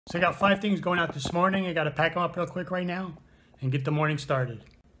So I got 5 things going out this morning. I got to pack them up real quick right now and get the morning started.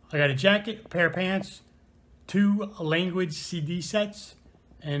 I got a jacket, a pair of pants, 2 language CD sets,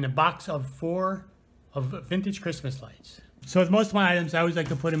 and a box of 4 of vintage Christmas lights. So with most of my items, I always like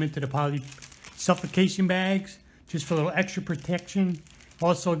to put them into the poly suffocation bags, just for a little extra protection.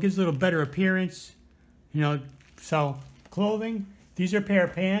 Also, it gives a little better appearance, you know. So clothing, these are a pair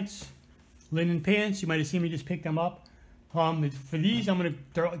of pants, linen pants. You might have seen me just pick them up. For these,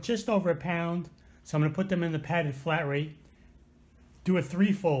 they're just over £1, so I'm gonna put them in the padded flat rate. Do a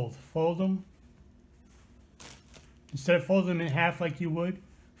 3-fold. Fold them. Instead of folding them in half like you would,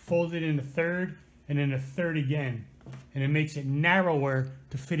 fold it in a third and then a third again, and it makes it narrower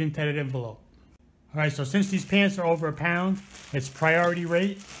to fit into that envelope. All right, so since these pants are over £1, it's priority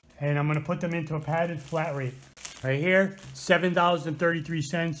rate, and I'm gonna put them into a padded flat rate. Right here,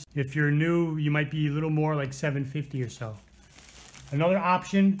 $7.33. If you're new, you might be a little more, like $7.50 or so. Another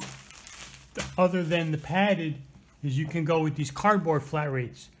option, other than the padded, is you can go with these cardboard flat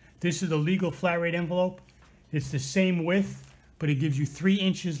rates. This is a legal flat rate envelope. It's the same width, but it gives you 3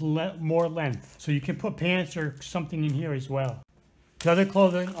 inches more length. So you can put pants or something in here as well. The other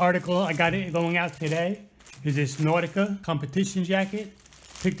clothing article I got it going out today is this Nautica competition jacket.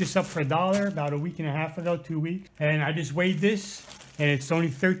 Picked this up for $1 about a week and a half ago, 2 weeks. And I just weighed this, and it's only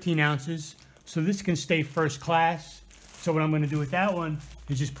 13 ounces. So this can stay first class. So what I'm gonna do with that one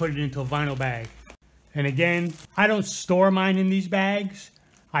is just put it into a vinyl bag. And again, I don't store mine in these bags.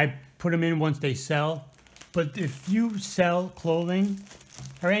 I put them in once they sell. But if you sell clothing,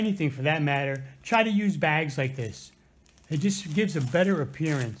 or anything for that matter, try to use bags like this. It just gives a better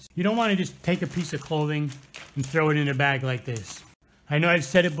appearance. You don't wanna just take a piece of clothing and throw it in a bag like this. I know I've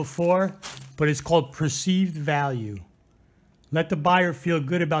said it before, but it's called perceived value. Let the buyer feel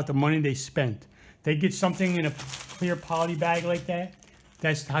good about the money they spent. They get something in a clear poly bag like that.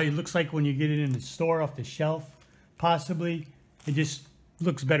 That's how it looks like when you get it in the store off the shelf, possibly. It just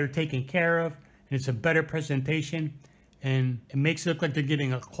looks better taken care of, and it's a better presentation, and it makes it look like they're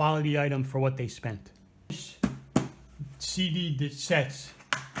getting a quality item for what they spent. CD sets.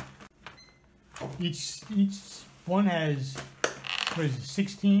 Each one has, what is it,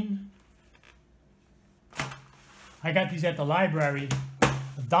 16? I got these at the library,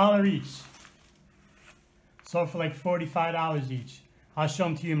 $1 each. Sold for like $45 each. I'll show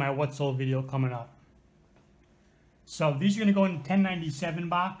them to you in my What Sold video coming up. So these are gonna go in the 1097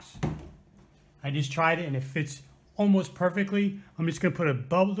 box. I just tried it and it fits almost perfectly. I'm just gonna put a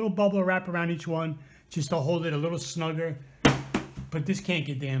little bubble wrap around each one just to hold it a little snugger, but this can't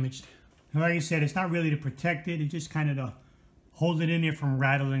get damaged. And like I said, it's not really to protect it, it's just kind of to hold it in there from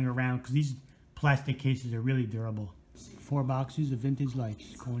rattling around, because these plastic cases are really durable. 4 boxes of vintage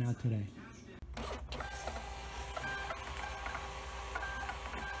lights going out today.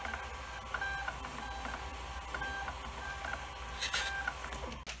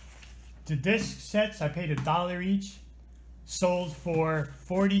 The disc sets, I paid $1 each, sold for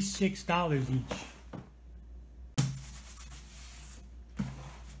 $46 each.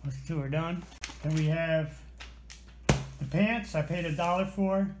 Those 2 are done. Then we have the pants, I paid $1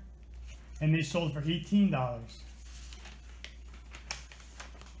 for, and they sold for $18.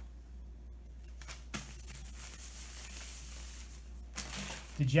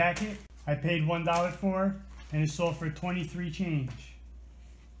 The jacket, I paid $1 for, and it sold for 23 change.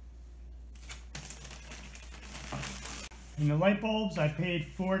 And the light bulbs, I paid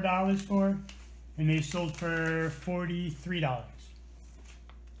 $4 for, and they sold for $43.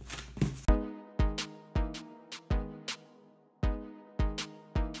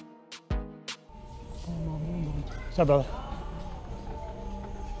 What's up, brother?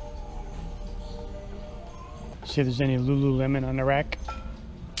 See if there's any Lululemon on the rack.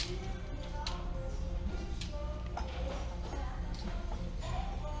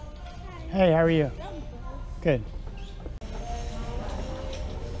 Hey, how are you? Good.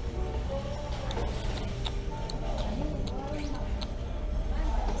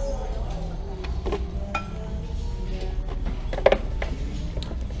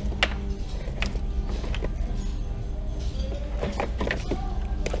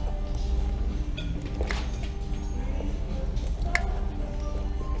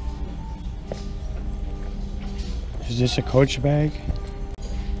 Is this a Coach bag?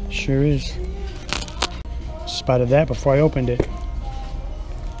 Sure is. Spotted that before I opened it.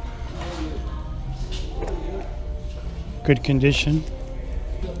 Good condition.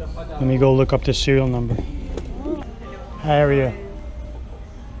 Let me go look up the serial number. Hi, how are you?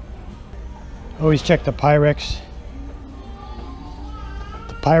 Always check the Pyrex.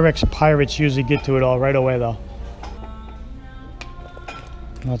 The Pyrex pirates usually get to it all right away though.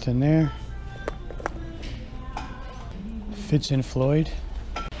 Nothing there. Fitz and Floyd.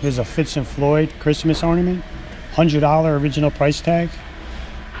 Here's a Fitz and Floyd Christmas ornament. $100 original price tag.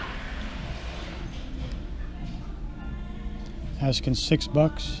 Asking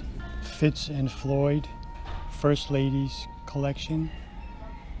 $6. Fitz and Floyd First Ladies Collection.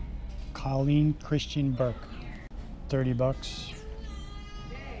 Colleen Christian Burke. $30.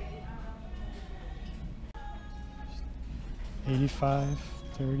 85,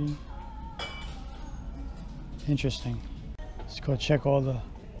 30. Interesting. Let's go check all the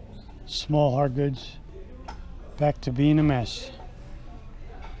small hard goods. Back to being a mess.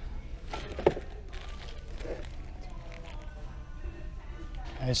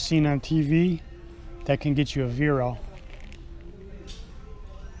 As seen on TV, that can get you a Vero.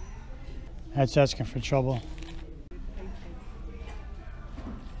 That's asking for trouble.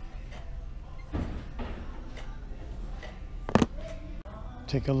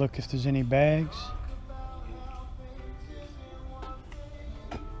 Take a look if there's any bags.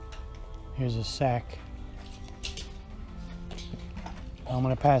 Here's a sack. I'm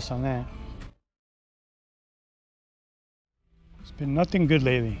gonna pass on that. It's been nothing good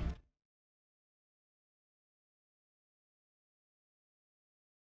lately.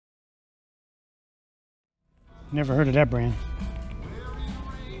 Never heard of that brand.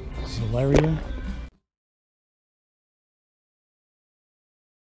 Zalaria.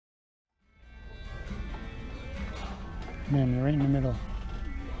 Man, they're right in the middle.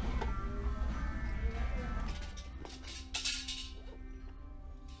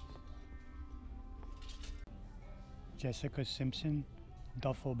 Jessica Simpson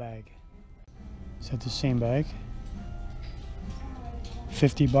duffel bag. Is that the same bag?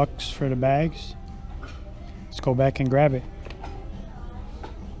 $50 for the bags. Let's go back and grab it.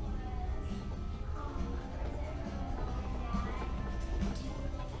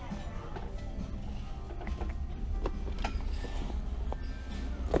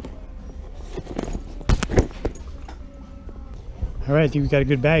 All right, I think we got a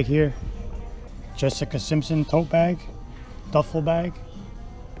good bag here. Jessica Simpson tote bag, duffel bag.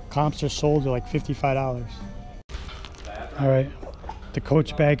 Comps are sold at like $55. All right, the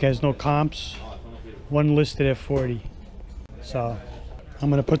Coach bag has no comps. One listed at 40. So I'm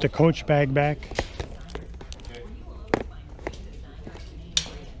gonna put the Coach bag back.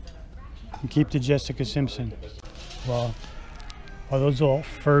 And keep the Jessica Simpson. Well, are those little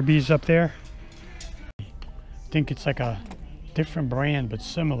Furbies up there? I think it's like a different brand, but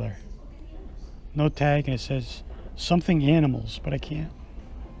similar. No tag, and it says something animals, but I can't.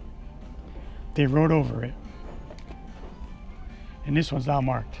 They wrote over it. And this one's not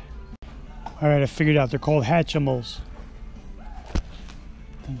marked. All right, I figured out. They're called Hatchimals.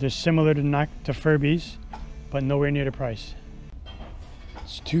 They're similar to Furbies, but nowhere near the price.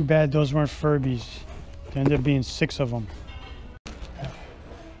 It's too bad those weren't Furbies. There ended up being 6 of them.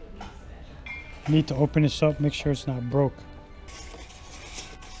 I need to open this up, make sure it's not broke.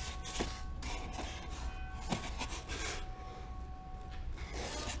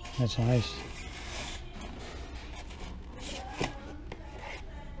 That's nice.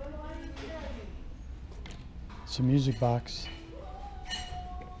 It's a music box.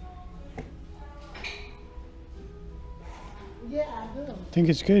 Yeah, I do. I think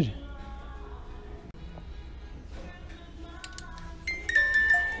it's good.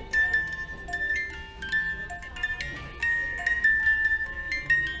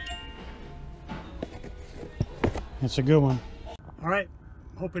 It's a good one. All right.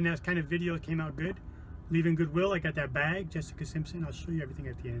 Hoping that kind of video came out good. Leaving goodwill. I got that bag, Jessica Simpson. I'll show you everything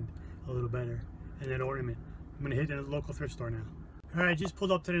at the end a little better. And that ornament. I'm gonna hit a local thrift store now. All right, just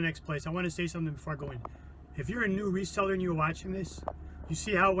pulled up to the next place. I want to say something before I go in. If you're a new reseller and you're watching this, you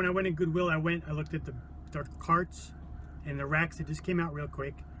see how when I went in Goodwill, I looked at the carts and the racks. It just came out real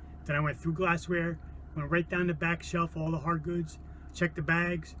quick. Then I went through glassware, went right down the back shelf, all the hard goods, checked the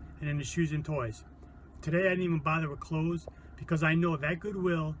bags, and then the shoes and toys. Today I didn't even bother with clothes because I know that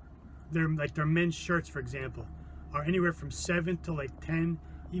Goodwill, their men's shirts, for example, are anywhere from $7 to like $10,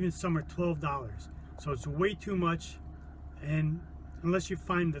 even some are $12. So it's way too much, and unless you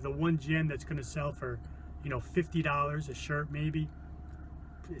find the one gem that's going to sell for, you know, $50 a shirt maybe,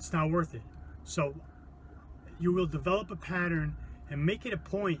 it's not worth it. So you will develop a pattern and make it a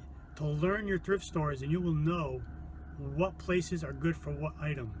point to learn your thrift stores, and you will know what places are good for what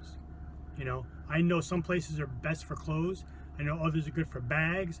items. You know, I know some places are best for clothes. I know others are good for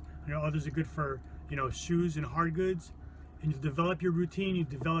bags. I know others are good for, you know, shoes and hard goods. And you develop your routine, you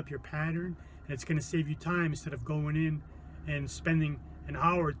develop your pattern, and it's going to save you time instead of going in and spending an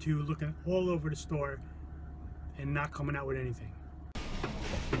hour or two looking all over the store and not coming out with anything.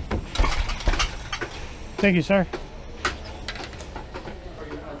 Thank you, sir.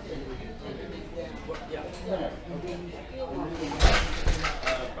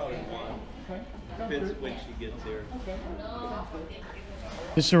 When she gets here.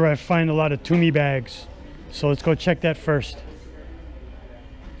 This is where I find a lot of Tumi bags. So let's go check that first.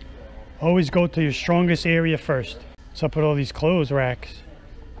 Always go to your strongest area first. What's up with all these clothes racks?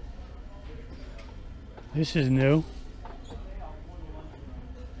 This is new.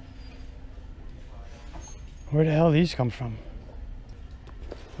 Where the hell these come from?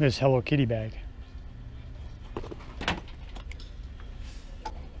 This Hello Kitty bag.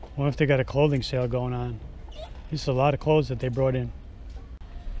 Wonder if they got a clothing sale going on. This is a lot of clothes that they brought in.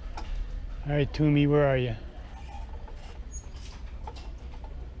 All right, Tumi, where are you?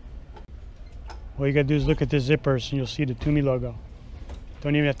 All you gotta do is look at the zippers and you'll see the Tumi logo.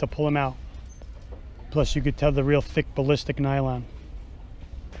 Don't even have to pull them out. Plus you could tell the real thick ballistic nylon.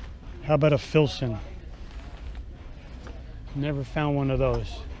 How about a Filson? Never found one of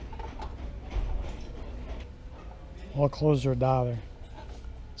those. All clothes are $1.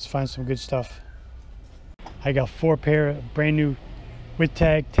 Let's find some good stuff. I got 4 pair of brand new with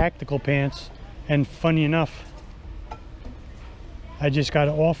tag tactical pants, and funny enough, I just got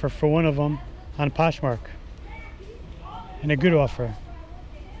an offer for one of them on Poshmark, and a good offer.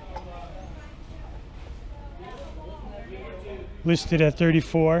 Listed at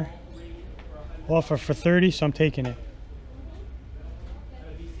 34, offer for 30, so I'm taking it.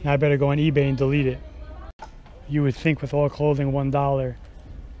 Now I better go on eBay and delete it. You would think with all clothing $1,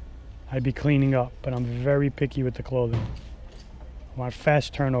 I'd be cleaning up, but I'm very picky with the clothing. I want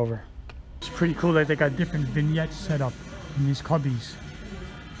fast turnover. It's pretty cool that they got different vignettes set up in these cubbies.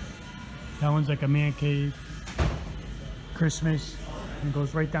 That one's like a man cave, Christmas, and it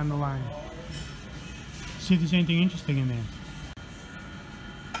goes right down the line. See if there's anything interesting in there.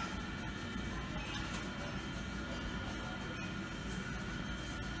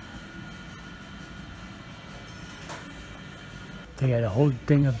 They got a whole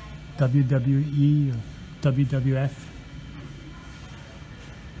thing of WWE or WWF.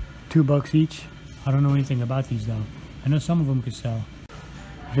 $2 each. I don't know anything about these though. I know some of them could sell.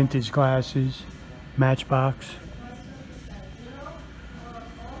 Vintage glasses, Matchbox.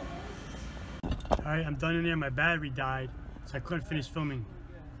 Alright, I'm done in there. My battery died, so I couldn't finish filming.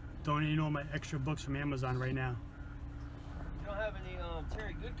 Donating all my extra books from Amazon right now. You don't have any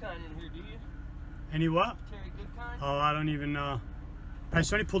Terry Goodkind in here, do you? Any what? Terry Goodkind? Oh, I don't even know. I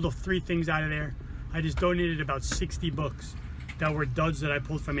just only pulled 3 things out of there. I just donated about 60 books that were duds that I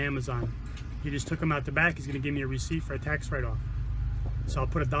pulled from Amazon. He just took them out the back. He's going to give me a receipt for a tax write-off. So I'll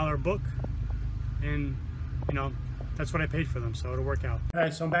put $1 a book, and you know, that's what I paid for them, so it'll work out. All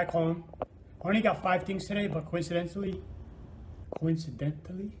right, so I'm back home. I only got 5 things today, but coincidentally,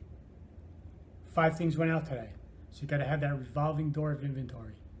 5 things went out today. So you got to have that revolving door of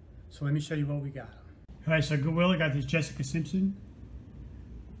inventory. So let me show you what we got. All right, so Goodwill, I got this Jessica Simpson.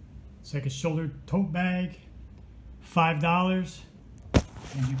 It's like a shoulder tote bag, $5.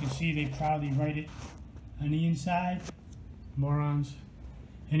 And you can see they proudly write it on the inside. Morons.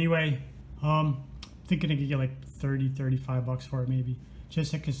 Anyway, thinking I could get like 30, 35 bucks for it maybe.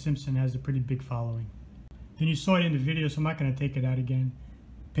 Jessica Simpson has a pretty big following. Then you saw it in the video, so I'm not going to take it out again.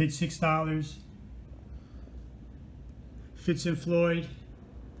 Paid $6. Fits in Floyd.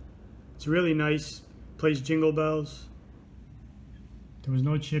 It's really nice. Plays Jingle Bells. There was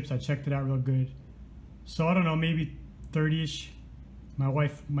no chips. I checked it out real good. So I don't know, maybe 30-ish. My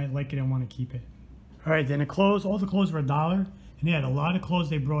wife might like it and want to keep it. All right, then the clothes, all the clothes were $1, and they had a lot of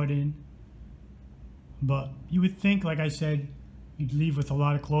clothes they brought in. But you would think, like I said, you'd leave with a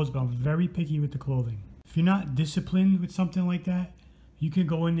lot of clothes, but I'm very picky with the clothing. If you're not disciplined with something like that, you can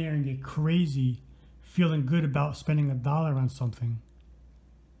go in there and get crazy feeling good about spending $1 on something.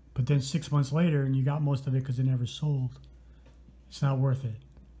 But then 6 months later, and you got most of it because it never sold. It's not worth it.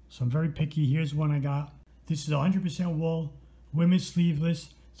 So I'm very picky. Here's one I got. This is 100% wool, women's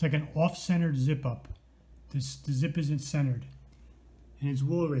sleeveless. It's like an off-centered zip up. The zip isn't centered. And it's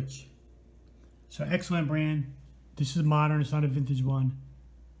wool rich. So excellent brand. This is modern, it's not a vintage one.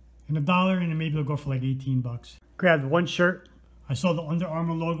 And $1, and then maybe it'll go for like 18 bucks. Grabbed one shirt. I saw the Under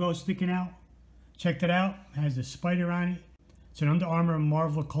Armour logo sticking out. Checked it out. It has a spider on it. It's an Under Armour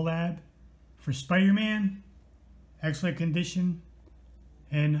Marvel collab for Spider-Man. Excellent condition.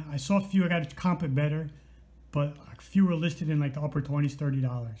 And I saw a few, I got to comp it better, but a few were listed in like the upper 20s,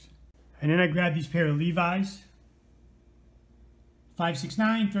 $30. And then I grabbed these pair of Levi's.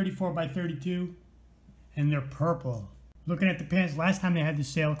 569, 34 by 32, and they're purple. Looking at the pants, last time they had this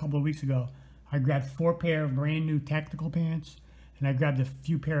sale a couple of weeks ago, I grabbed 4 pair of brand new tactical pants, and I grabbed a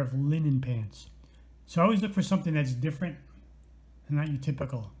few pair of linen pants. So I always look for something that's different and not your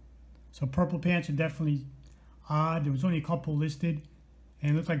typical. So purple pants are definitely odd. There was only a couple listed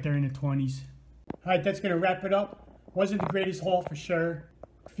and it looked like they're in the 20s. All right, that's gonna wrap it up. Wasn't the greatest haul for sure.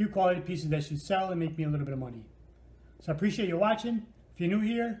 A few quality pieces that should sell and make me a little bit of money. So I appreciate you watching. If you're new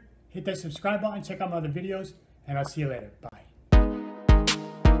here, hit that subscribe button, check out my other videos, and I'll see you later. Bye.